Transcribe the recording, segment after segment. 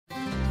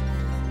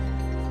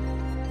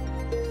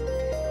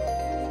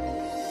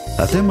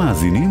אתם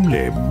מאזינים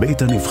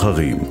לבית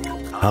הנבחרים,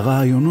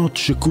 הרעיונות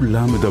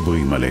שכולם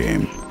מדברים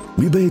עליהם,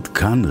 מבית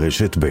כאן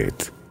רשת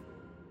בית.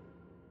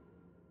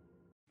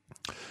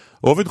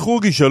 עובד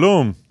חוגי,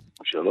 שלום.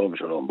 שלום,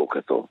 שלום,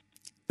 בוקר טוב.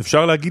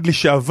 אפשר להגיד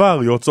לשעבר,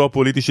 יועצו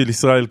הפוליטי של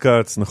ישראל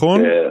כץ,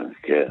 נכון? כן,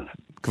 כן.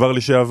 כבר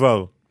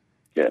לשעבר.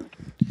 כן.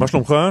 מה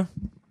שלומך?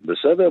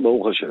 בסדר,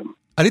 ברוך השם.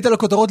 עלית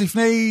לכותרות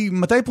לפני,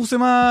 מתי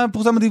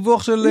פורסם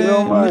הדיווח של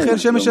מיכאל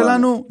שמש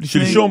שלנו?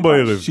 שלשום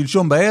בערב.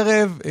 שלשום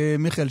בערב,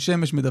 מיכאל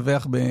שמש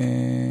מדווח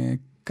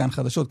בכאן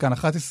חדשות, כאן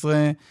 11,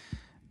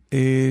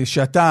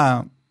 שאתה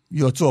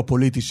יועצו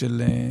הפוליטי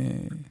של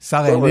שר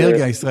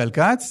האנרגיה ישראל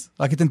כץ,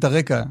 רק אתן את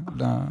הרקע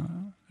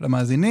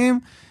למאזינים,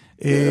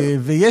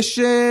 ויש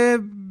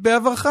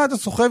בעברך, אתה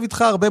סוחב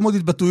איתך הרבה מאוד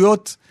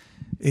התבטאויות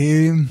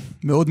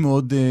מאוד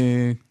מאוד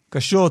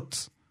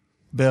קשות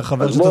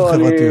ברחבי רשתות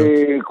חברתיות.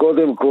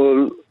 קודם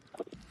כל...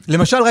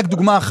 למשל, רק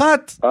דוגמה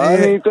אחת,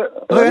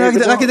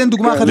 רק אתן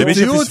דוגמה אחת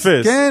לציוץ,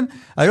 כן,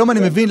 היום אני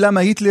מבין למה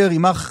היטלר,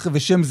 יימח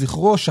ושם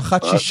זכרו,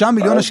 שחט 6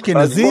 מיליון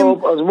אשכנזים,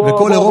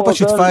 וכל אירופה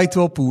שיתפה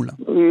איתו פעולה.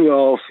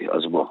 יופי,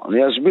 אז בוא, אני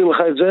אסביר לך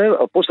את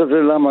זה, הפוסט הזה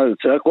למה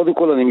יוצא, קודם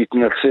כל אני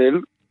מתנצל,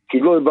 כי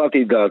לא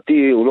הבאתי את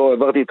דעתי, או לא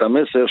העברתי את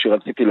המסר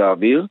שרציתי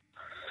להעביר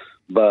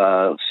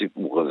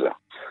בסיפור הזה.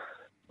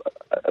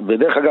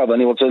 בדרך אגב,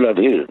 אני רוצה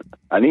להבהיר,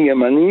 אני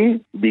ימני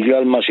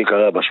בגלל מה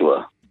שקרה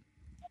בשואה.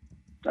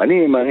 אני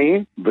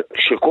ימני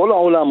שכל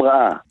העולם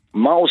ראה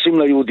מה עושים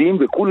ליהודים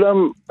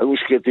וכולם היו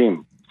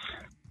שקטים.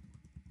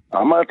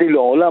 אמרתי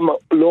לעולם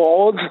לא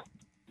עוד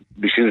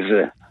בשביל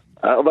זה,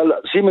 אבל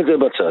שים את זה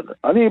בצד.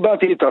 אני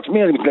הבאתי את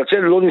עצמי, אני מתנצל,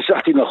 לא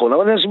ניסחתי נכון,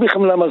 אבל אני אסביר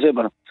לכם למה זה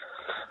בא.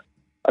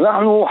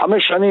 אנחנו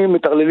 5 שנים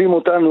מתרללים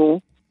אותנו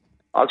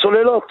על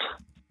צוללות,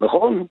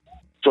 נכון?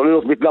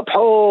 צוללות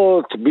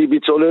מתנפחות,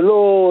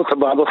 בצוללות,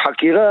 ועדות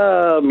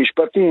חקירה,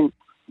 משפטים.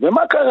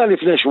 ומה קרה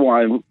לפני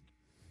שבועיים?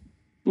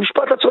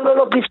 משפט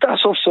הצוללות נפתח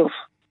סוף סוף.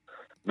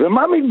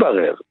 ומה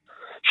מתברר?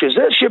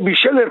 שזה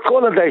שבישל את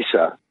כל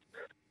הדייסה,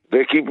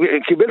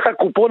 וקיבל את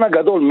הקופון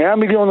הגדול, 100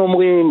 מיליון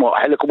אומרים, או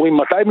חלק אומרים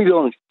 200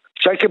 מיליון,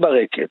 שייקה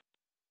ברקת.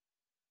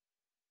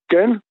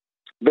 כן?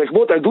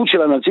 בעקבות העדות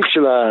של הנציג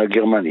של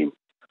הגרמנים.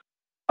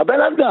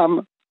 הבן אדם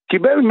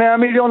קיבל 100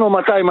 מיליון או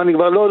 200, אני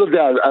כבר לא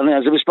יודע,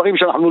 זה מספרים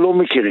שאנחנו לא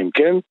מכירים,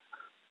 כן?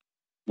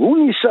 והוא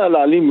ניסה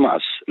להעלים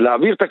מס,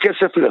 להעביר את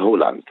הכסף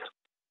להולנד.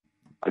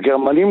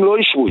 הגרמנים לא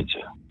אישרו את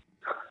זה.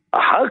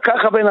 אחר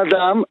כך הבן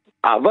אדם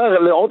עבר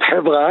לעוד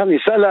חברה,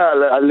 ניסה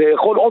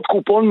לאכול עוד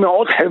קופון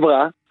מעוד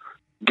חברה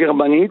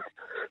גרמנית,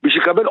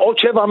 בשביל לקבל עוד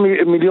 7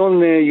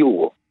 מיליון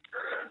יורו.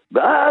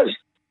 ואז,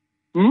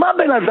 מה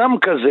בן אדם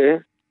כזה,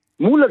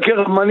 מול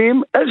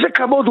הגרמנים, איזה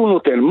כבוד הוא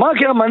נותן? מה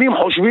הגרמנים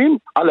חושבים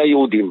על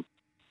היהודים?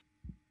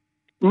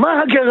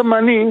 מה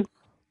הגרמני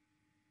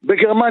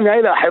בגרמניה,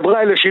 החברה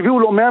האלה שהביאו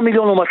לו 100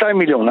 מיליון או 200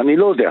 מיליון, אני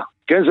לא יודע,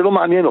 כן, זה לא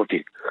מעניין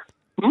אותי.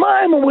 מה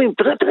הם אומרים?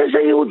 תראה זה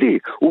יהודי,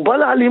 הוא בא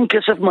להעלים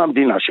כסף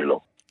מהמדינה שלו.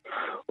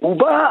 הוא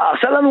בא,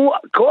 עשה לנו,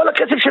 כל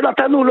הכסף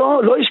שנתנו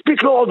לו, לא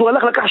הספיק לו עוד, הוא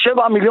הלך לקח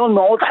 7 מיליון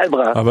מעוד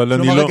חברה. אבל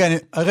אני לא...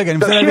 רגע, אני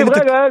מנסה להבין את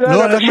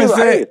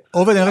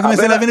עובד, אני רק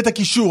מנסה להבין את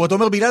הקישור. אתה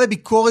אומר, בגלל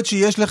הביקורת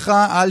שיש לך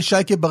על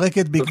שייקה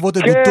ברקת בעקבות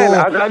עדותו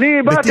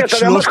בתיק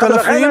 3000?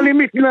 לכן אני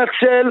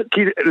מתנצל,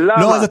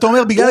 למה? לא, אז אתה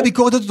אומר, בגלל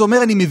הביקורת הזאת, אתה אומר,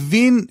 אני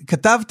מבין,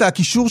 כתבת,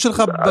 הקישור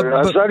שלך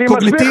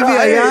קוגניטיבי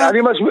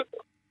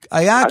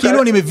היה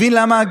כאילו, אני מבין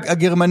למה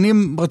הגרמנים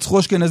רצחו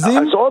אשכנזים?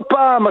 אז עוד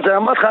פעם, אז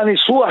אמרתי לך,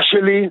 הניסוח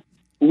שלי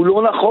הוא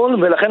לא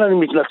נכון, ולכן אני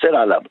מתנצל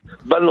עליו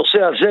בנושא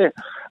הזה,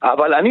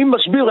 אבל אני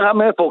מסביר לך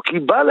מאיפה, כי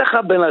בא לך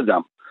בן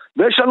אדם,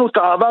 ויש לנו את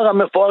העבר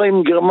המפואר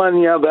עם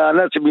גרמניה,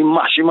 והנאצים עם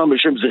מחשימה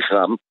בשם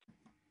זכרם,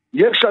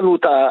 יש לנו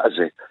את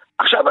זה.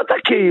 עכשיו אתה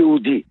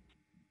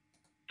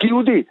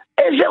כיהודי,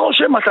 איזה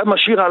רושם אתה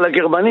משאיר על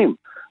הגרמנים?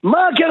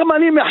 מה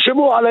הגרמנים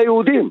יחשבו על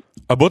היהודים?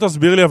 בוא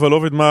תסביר לי, אבל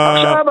עובד מה...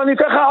 עכשיו אני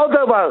אתן לך עוד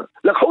דבר,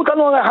 לקחו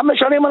אותנו 5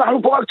 שנים,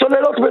 אנחנו פה רק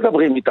צוללות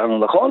מדברים איתנו,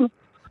 נכון?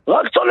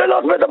 רק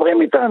צוללות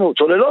מדברים איתנו,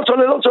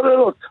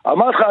 צוללות.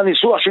 אמרת לך,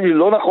 הניסוח שלי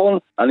לא נכון,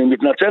 אני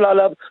מתנצל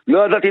עליו,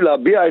 לא ידעתי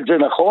להביע את זה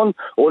נכון,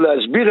 או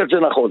להסביר את זה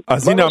נכון.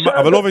 אז הנה,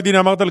 אבל לא בדין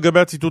אמרת לגבי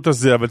הציטוט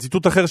הזה, אבל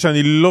ציטוט אחר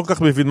שאני לא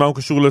כך מבין מה הוא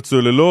קשור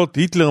לצוללות,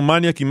 היטלר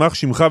מניה כימח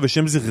שמך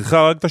ושם זכרך,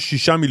 הרגת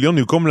 6 מיליון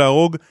במקום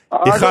להרוג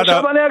אחד...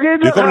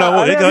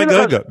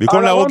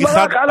 במקום להרוג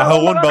אחד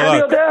אהרון ברק. אני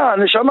יודע,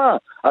 נשמה.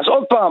 אז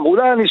עוד פעם,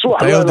 אולי הניסוח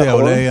אתה יודע,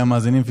 אולי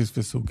המאזינים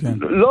פספסו,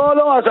 כן.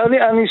 לא, אז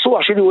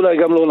הניסוח שלי אולי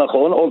גם לא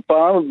נכון, עוד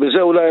פעם,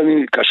 בזה אולי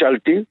אני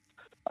כשלתי,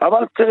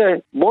 אבל תראה,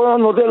 בואו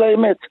נודה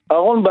לאמת,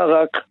 אהרון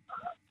ברק,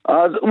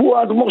 הוא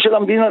האדמו"ר של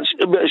המדינה,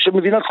 של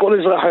מדינת כל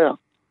אזרחיה.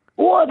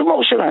 הוא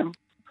האדמו"ר שלהם.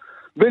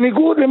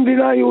 בניגוד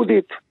למדינה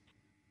היהודית.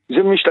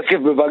 זה משתקף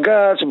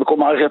בבג"ץ, בכל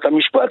מערכת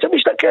המשפט, זה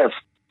משתקף,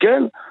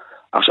 כן?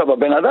 עכשיו,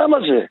 הבן אדם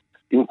הזה,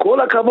 עם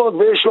כל הכבוד,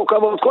 ויש לו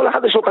כבוד, כל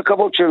אחד יש לו את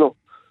הכבוד שלו,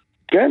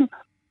 כן?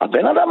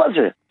 הבן אדם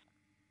הזה,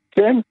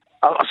 כן?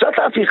 עשה את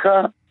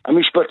ההפיכה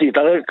המשפטית,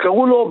 הרי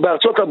קראו לו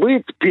בארצות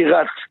הברית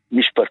פירט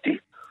משפטי.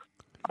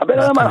 הבן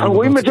אדם, אנחנו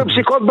רואים את זה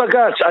בפסיקות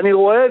בג"ץ, אני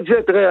רואה את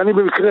זה, תראה, אני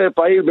במקרה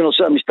פעיל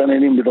בנושא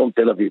המסתננים בדרום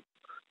תל אביב,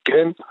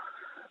 כן?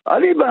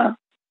 אני בא,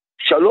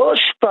 3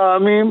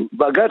 פעמים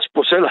בג"ץ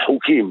פוסל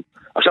חוקים.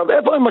 עכשיו,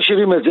 איפה הם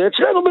משאירים את זה?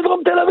 אצלנו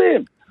בדרום תל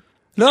אביב.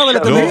 לא, אבל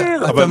אתה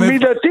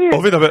מידתי.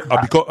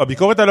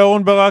 הביקורת על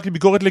אהרון ברק היא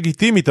ביקורת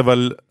לגיטימית,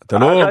 אבל אתה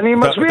לא...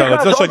 אתה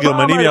רצה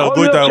שהגרמנים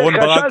יהרגו את אהרון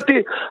ברק?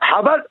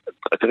 חבל,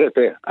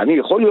 תראה, אני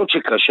יכול להיות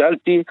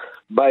שכשלתי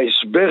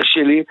בהסבר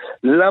שלי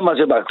למה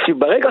זה בא. כי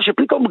ברגע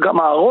שפתאום גם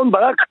אהרון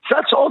ברק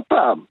צץ עוד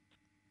פעם,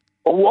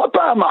 הוא עוד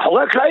פעם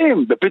מאחורי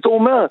הקלעים, ופתאום הוא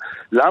אומר,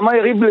 למה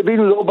יריב לוין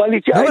לא בא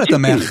להתייעץ איתי?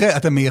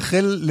 אתה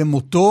מייחל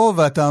למותו,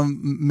 ואתה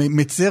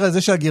מצר על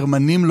זה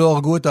שהגרמנים לא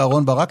הרגו את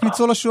אהרון ברק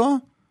ניצול השואה?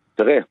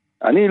 תראה,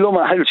 אני לא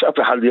מאחל שאף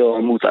אחד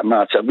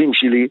מהעצבים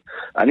שלי,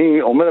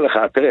 אני אומר לך,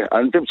 תראה,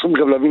 אתם צריכים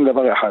גם להבין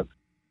דבר אחד,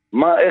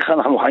 איך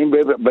אנחנו חיים,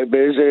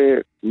 באיזה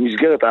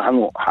מסגרת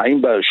אנחנו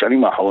חיים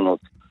בשנים האחרונות.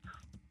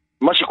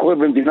 מה שקורה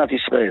במדינת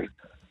ישראל,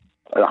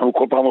 אנחנו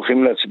כל פעם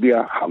הולכים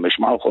להצביע 5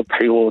 מערכות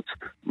בחירות,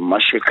 מה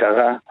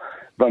שקרה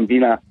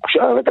במדינה.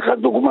 עכשיו, את אחת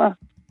דוגמה.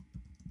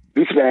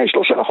 לפני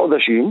 3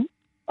 חודשים,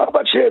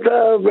 הבת שלי הייתה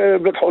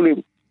בבית חולים.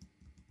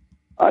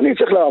 אני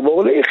צריך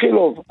לעבור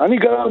לאיכילוב. אני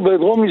גר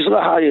בדרום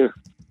מזרח העיר.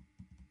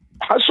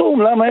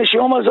 חסום, למה יש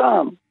יום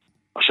הזעם?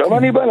 עכשיו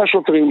אני בא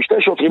לשוטרים,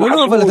 2 שוטרים.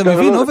 לא, אבל אתה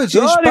מבין, עובד,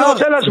 שיש פער. לא, אני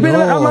רוצה להסביר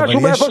לך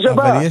משהו, מאיפה זה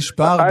בא. אבל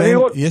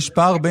יש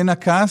פער בין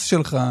הכעס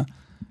שלך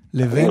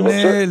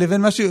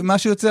לבין מה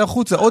שיוצא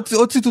החוצה.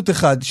 עוד ציטוט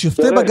אחד,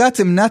 שופטי בג"ץ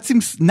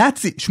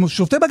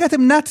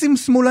הם נאצים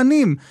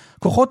שמאלנים.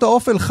 כוחות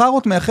האופל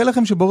חרות, מאחל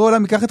לכם שבורא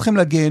עולם ייקח אתכם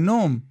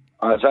לגיהנום.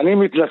 אז אני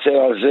מתנצל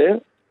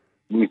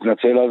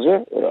על זה.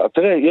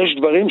 תראה, יש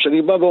דברים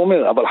שאני בא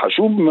ואומר, אבל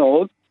חשוב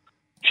מאוד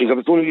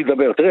שגם תנו לי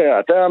לדבר. תראה,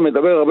 אתה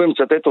מדבר הרבה,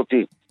 מצטט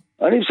אותי.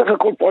 אני בסך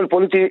הכל פועל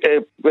פוליטי,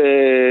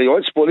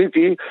 יועץ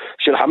פוליטי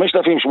של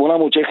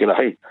 5,800 שקל,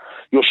 אחי.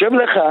 יושב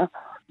לך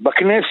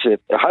בכנסת,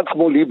 אחד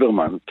כמו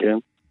ליברמן, כן?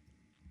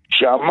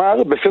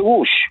 שאמר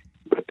בפירוש,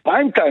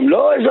 בפריים טיים,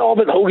 לא איזה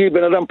עובד חוגי,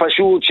 בן אדם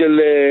פשוט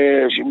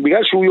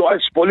בגלל שהוא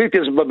יועץ פוליטי,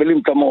 אז מבלים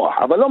את המוח,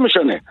 אבל לא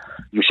משנה.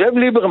 יושב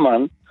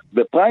ליברמן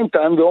בפריים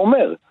טיים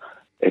ואומר,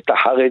 את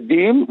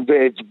החרדים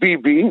ואת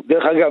ביבי,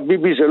 דרך אגב,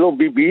 ביבי זה לא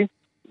ביבי,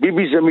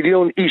 ביבי זה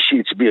 1,000,000 איש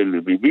שהצביע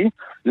לביבי,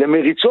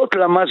 למריצות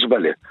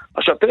למזבלה.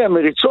 עכשיו תראה,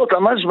 מריצות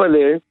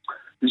למזבלה,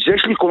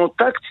 יש לי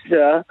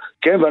קונוטקציה,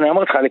 כן, ואני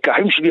אמרתי לך,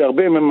 הלקחים שלי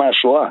הרבה הם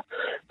מהשואה.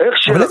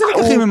 אבל איזה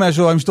לקחים הם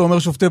מהשואה, אם שאתה אומר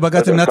שופטי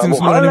בג"ץ הם נאצים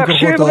שמאלנים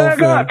כוחות האופל?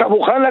 רגע, אתה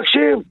מוכן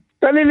להקשיב?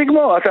 תן לי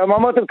לגמור, אתם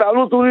אמרתם,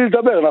 תנו לי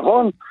לדבר,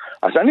 נכון?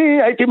 אז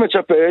אני הייתי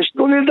מצפה,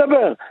 תנו לי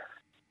לדבר.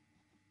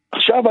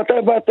 עכשיו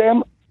באתם,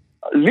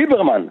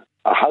 ליברמן,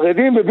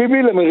 החרדים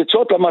וביבי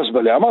למריצות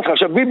למזבלה. אמרתי לך,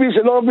 עכשיו ביבי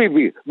זה לא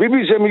ביבי, ביבי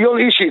זה 1,000,000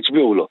 איש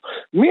שהצביעו לו.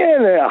 מי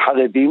אלה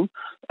החרדים?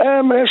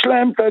 יש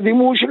להם את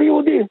הדימוי של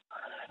יהודי.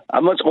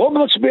 רוב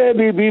מצביעי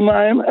ביבי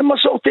מה הם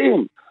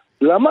מסורתיים.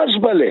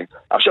 למזבלה.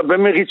 עכשיו,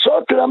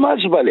 במריצות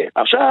למזבלה.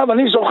 עכשיו,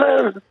 אני זוכר,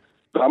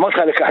 ואמרתי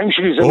לך, לקחים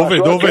שלי זה משהו...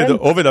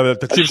 עובד, אבל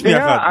תקשיב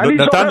שנייה אחת.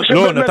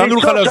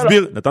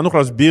 נתנו לך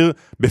להסביר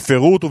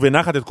בפירוט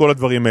ובנחת את כל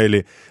הדברים האלה.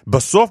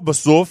 בסוף,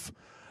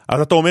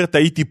 אז אתה אומר,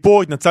 טעיתי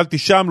פה, התנצלתי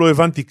שם, לא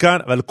הבנתי כאן,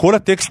 אבל כל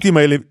הטקסטים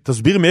האלה,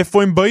 תסביר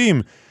מאיפה הם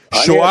באים.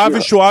 שואה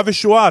ושואה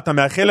ושואה, אתה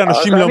מאחל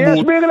לאנשים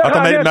למות, אתה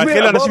מאחל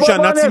לאנשים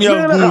שהנאצים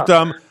יהרגו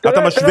אותם,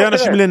 אתה משווה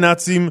אנשים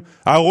לנאצים,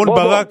 אהרון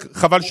ברק,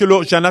 חבל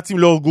שהנאצים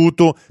לא הרגו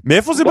אותו,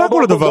 מאיפה זה בא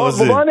כל הדבר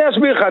הזה? בוא אני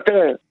אסביר לך,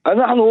 תראה,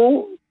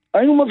 אנחנו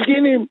היינו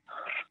מפגינים,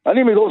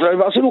 אני מדרוס,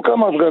 ועשינו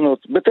כמה הפגנות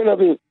בתל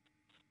אביב,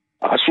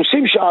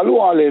 הסוסים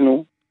שעלו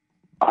עלינו,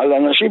 על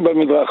אנשים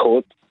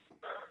במדרכות,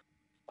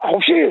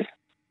 חופשי,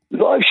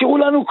 לא אפשרו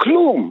לנו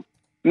כלום,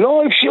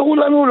 לא אפשרו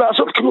לנו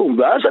לעשות כלום,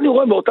 ואז אני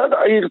רואה באותה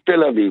העיר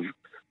תל אביב,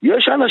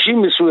 יש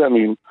אנשים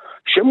מסוימים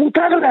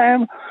שמותר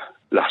להם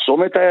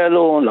לחסום את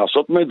איילון,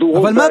 לעשות מדורות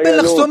אבל מה בין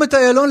לחסום את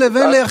איילון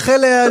לבין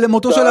לייחל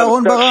למותו של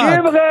אהרון ברק?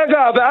 תקשיב רגע,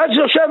 ואז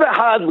יושב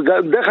אחד,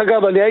 דרך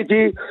אגב אני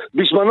הייתי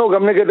בזמנו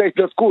גם נגד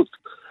ההתנתקות,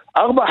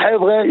 4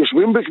 חבר'ה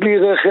יושבים בכלי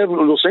רכב,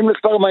 נוסעים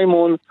לכפר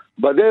מימון,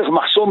 בדרך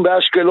מחסום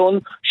באשקלון,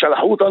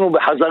 שלחו אותנו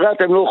בחזרה,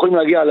 אתם לא יכולים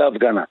להגיע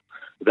להפגנה.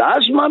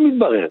 ואז מה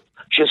מתברר?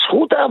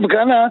 שזכות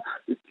ההפגנה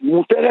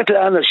מותרת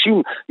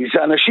לאנשים,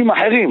 זה אנשים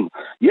אחרים.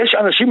 יש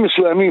אנשים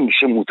מסוימים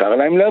שמותר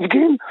להם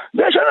להפגין,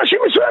 ויש אנשים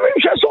מסוימים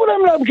שאסור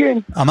להם להפגין.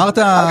 אמרת...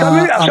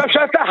 עכשיו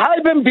שאתה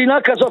חי במדינה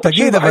כזאת...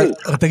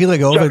 תגיד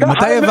רגע, עובד,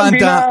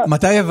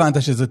 מתי הבנת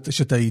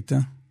שטעית?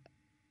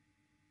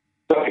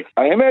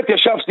 האמת,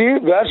 ישבתי,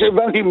 ואז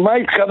הבנתי מה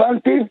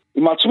התכוונתי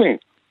עם עצמי.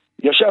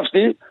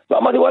 ישבתי,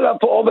 ואמרתי, וואלה,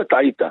 פה עובד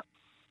טעית.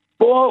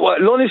 פה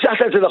לא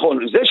ניסחת את זה נכון.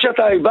 זה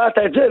שאתה הבאת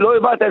את זה, לא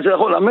הבאת את זה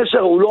נכון. המסר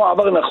הוא לא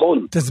עבר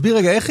נכון. תסביר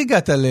רגע, איך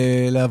הגעת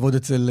לעבוד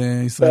אצל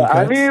ישראל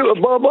כץ?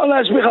 בוא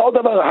להסביר לך עוד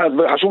דבר אחד,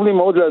 וחשוב לי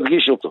מאוד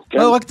להדגיש אותו.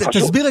 לא, רק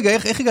תסביר רגע,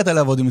 איך הגעת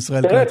לעבוד עם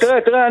ישראל כץ?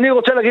 תראה, אני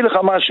רוצה להגיד לך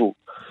משהו.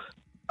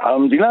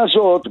 המדינה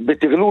הזאת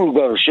בטרלול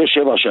כבר 6-7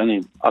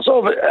 שנים.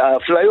 עזוב,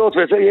 האפליות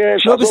וזה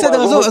יש... לא,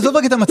 בסדר, עזוב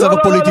רק את המצב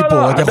הפוליטי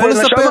פה. אתה יכול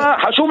לספר?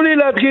 חשוב לי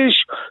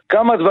להדגיש,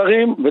 כמה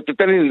דברים,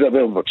 ותתן לי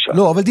לדבר בבקשה.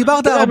 לא, אבל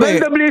דיברת הרבה.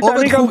 מנדלבליט,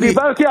 אני גם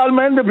דיברתי על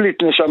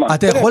מנדלבליט, נשמה.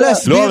 אתה יכול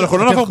להסביר? לא, אנחנו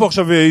לא נעבור פה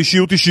עכשיו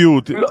אישיות.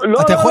 לא,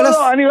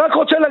 אני רק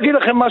רוצה להגיד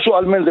לכם משהו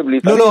על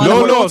מנדלבליט. לא,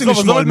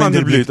 עזוב את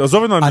מנדלבליט.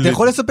 אתה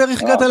יכול לספר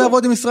איך הגעת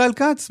לעבוד עם ישראל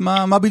כץ?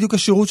 מה בדיוק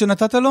השירות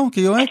שנתת לו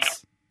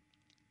כיועץ?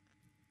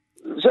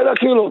 זה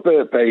להכיר לו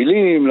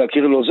פעילים,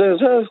 להכיר לו זה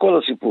כל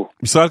הסיפור.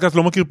 ישראל כץ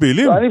לא מכיר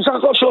פעילים? אני בסך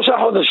הכל 3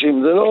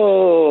 חודשים, זה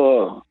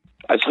לא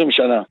 20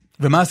 שנה.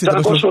 ומה עשית?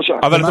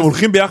 אבל אתם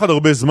הולכים ביחד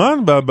הרבה זמן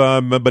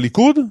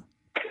בליכוד?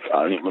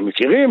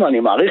 מכירים, אני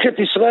מעריך את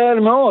ישראל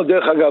מאוד,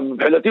 דרך אגב,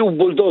 מבחינתי הוא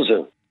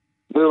בולדוזר,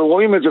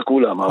 ורואים את זה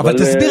כולם. אבל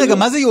תסביר רגע,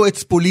 מה זה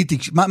יועץ פוליטי?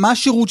 מה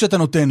השירות שאתה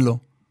נותן לו?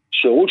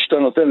 שירות שאתה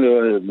נותן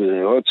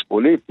ליועץ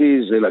פוליטי,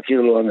 זה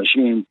להכיר לו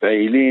אנשים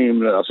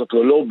פעילים, לעשות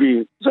לו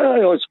לובי, זה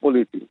היועץ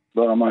פוליטי,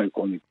 ברמה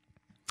העקרונית.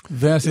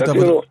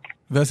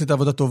 ועשית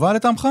עבודה טובה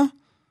לטעמך?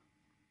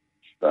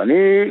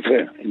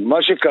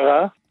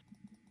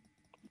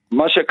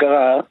 מה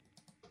שקרה,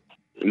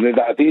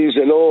 לדעתי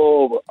זה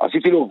לא,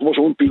 עשיתי לו כמו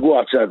שאומרים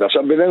פיגוע צד,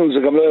 עכשיו בינינו זה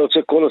גם לא יוצא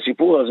כל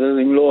הסיפור הזה,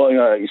 אם לא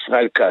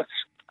ישראל כץ.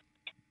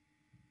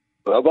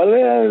 אבל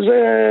זה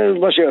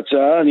מה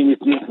שיצא, אני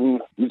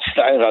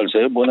מצטער על זה,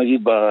 בוא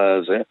נגיד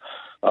בזה,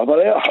 אבל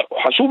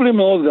חשוב לי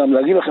מאוד גם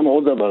להגיד לכם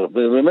עוד דבר,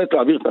 ובאמת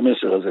להעביר את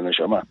המסר הזה,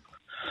 נשמה.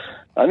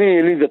 אני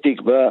יליד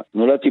התקווה,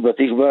 נולדתי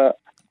בתקווה,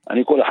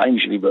 אני כל החיים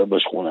שלי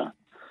בשכונה.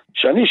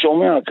 כשאני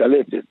שומע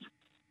קלטת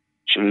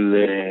של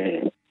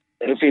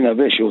אפי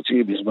נווה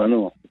שהוציא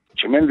בזמנו,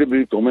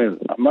 שמנדלבליט אומר,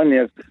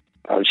 המניאק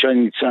על שי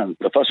ניצן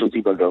תפס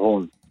אותי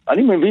בגרון,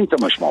 אני מבין את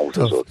המשמעות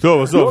הזאת.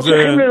 טוב, עזוב. לא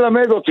צריכים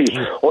ללמד אותי.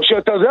 או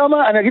שאתה יודע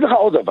מה, אני אגיד לך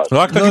עוד דבר.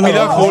 רק תגיד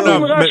מילה אחרונה,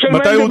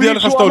 מתי הוא הודיע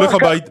לך שאתה הולך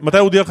הביתה? מתי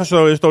הוא הודיע לך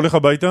שאתה הולך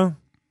הביתה?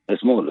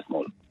 אתמול.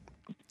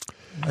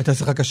 הייתה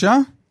שיחה קשה?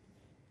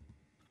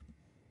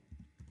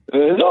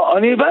 לא,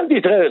 אני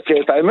הבנתי, תראה,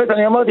 את האמת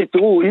אני אמרתי,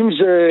 תראו, אם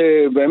זה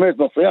באמת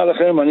מפריע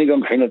לכם, אני גם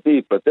מבחינתי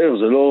אתפטר,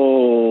 זה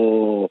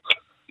לא...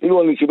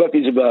 כאילו אני קיבלתי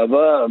את זה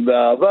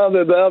באהבה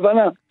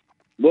ובהבנה.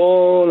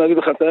 בואו נגיד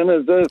לך את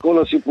האמת, זה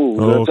כל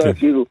הסיפור. זה יצא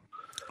כאילו...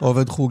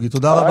 עובד חוגי,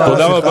 תודה רבה.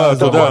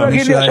 תודה רבה.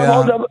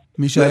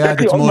 מי שהיה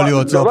עד אתמול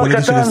יועצו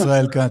הפוליטי של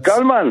ישראל כץ.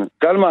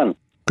 קלמן.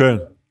 כן.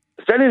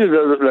 תן לי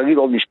להגיד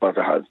עוד משפט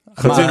אחד.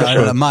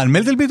 מה, על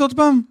מנדלבליט עוד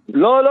פעם?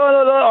 לא,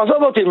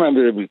 עזוב אותי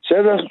מנדלבליט,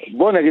 בסדר?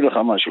 בוא נגיד לך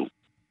משהו.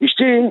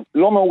 אשתי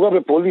לא מעוגה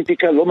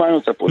בפוליטיקה, לא מעניין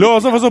אותה פוליטיקה. לא,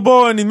 עזוב,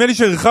 בוא, נדמה לי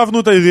שהרחבנו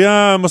את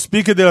העירייה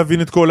מספיק כדי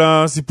להבין את כל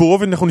הסיפור,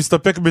 ואנחנו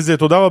נסתפק בזה.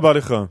 תודה רבה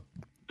לך.